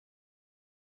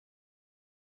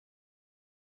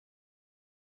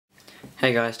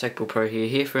Hey guys, TechBull Pro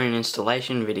here for an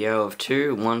installation video of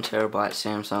two 1TB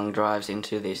Samsung drives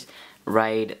into this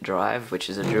RAID drive, which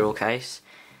is a dual case,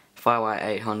 Firewire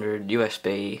 800,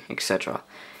 USB, etc.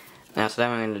 Now today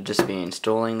I'm going to just be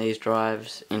installing these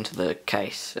drives into the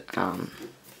case, and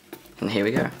here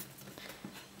we go.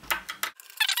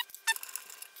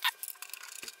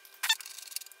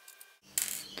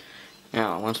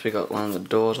 Now once we got one of the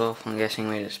doors off, I'm guessing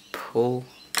we just pull,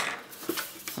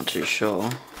 not too sure.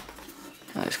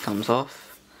 Now this comes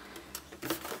off.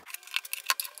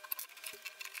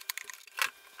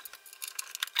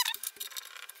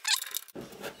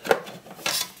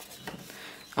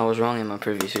 I was wrong in my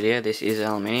previous video, this is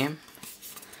aluminium.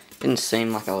 Didn't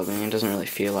seem like aluminium, doesn't really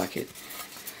feel like it.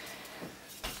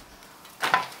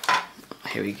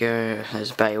 Here we go,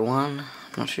 there's bay 1.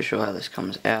 Not too sure how this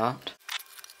comes out.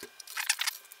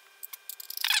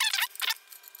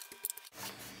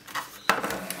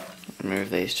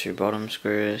 Remove these two bottom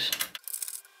screws.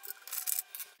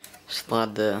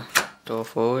 Slide the door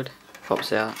forward,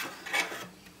 pops out,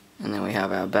 and then we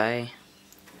have our bay.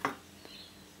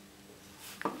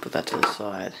 Put that to the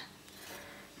side.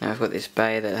 Now we've got this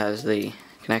bay that has the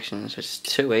connections, which is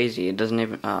too easy. It doesn't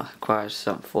even require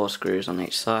some 4 screws on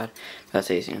each side.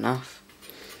 That's easy enough.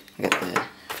 I get the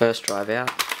first drive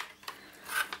out.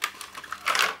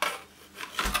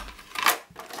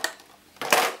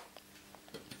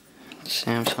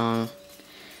 Samsung.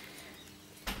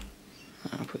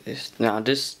 I'll put this. Now,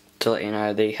 just to let you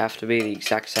know, they have to be the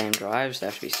exact same drives. They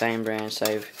have to be same brand,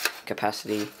 same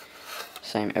capacity,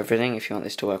 same everything if you want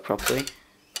this to work properly,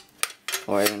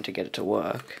 or even to get it to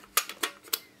work.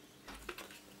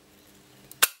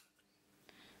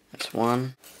 That's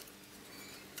one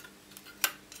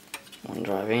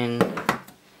drive in.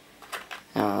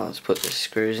 Now let's put the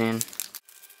screws in.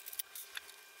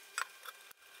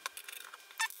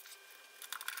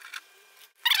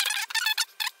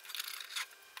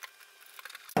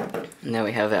 And there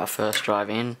we have our first drive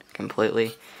in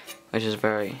completely, which is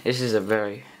this is a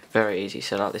very easy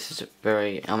setup. This is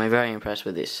I'm very impressed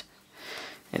with this.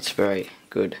 It's very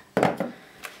good. Now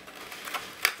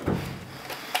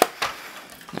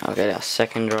I'll get our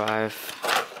second drive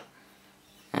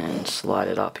and slide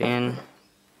it up in,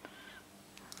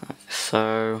 like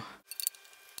so.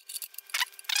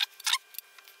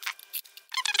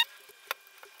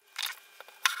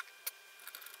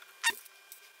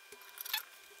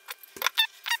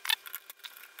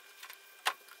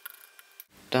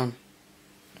 Done.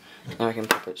 Now I can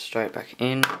pop it straight back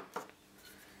in,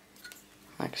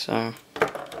 like so.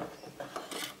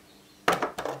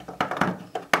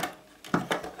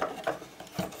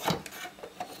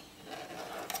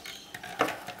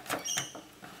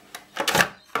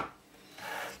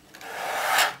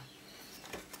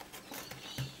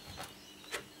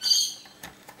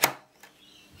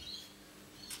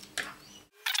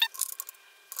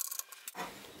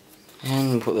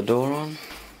 And put the door on.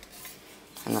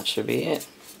 And that should be it.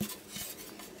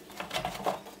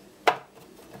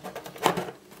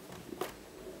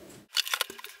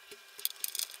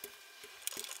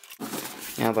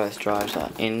 Now both drives are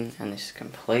in and this is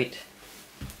complete.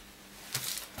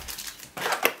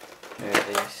 Move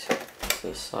these to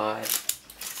the side.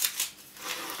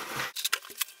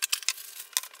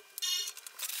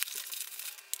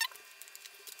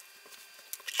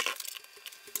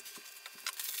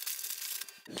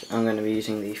 I'm going to be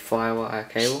using the Firewire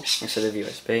cable instead of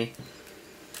USB,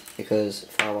 because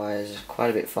Firewire is quite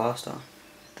a bit faster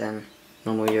than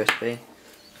normal USB.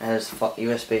 As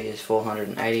USB is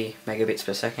 480 megabits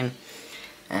per second,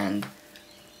 and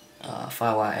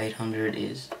Firewire 800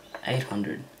 is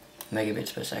 800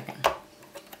 megabits per second.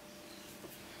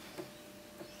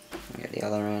 Get the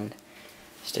other end,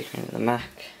 stick it into the Mac.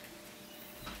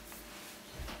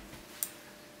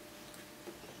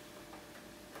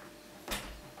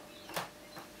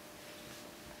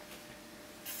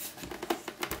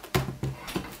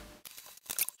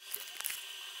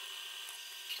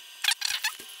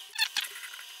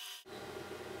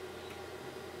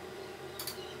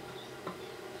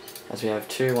 As we have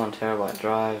two 1TB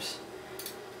drives,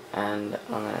 and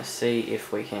I'm going to see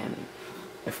if we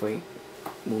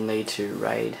will need to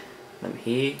RAID them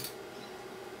here.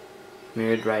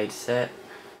 Mirrored RAID set,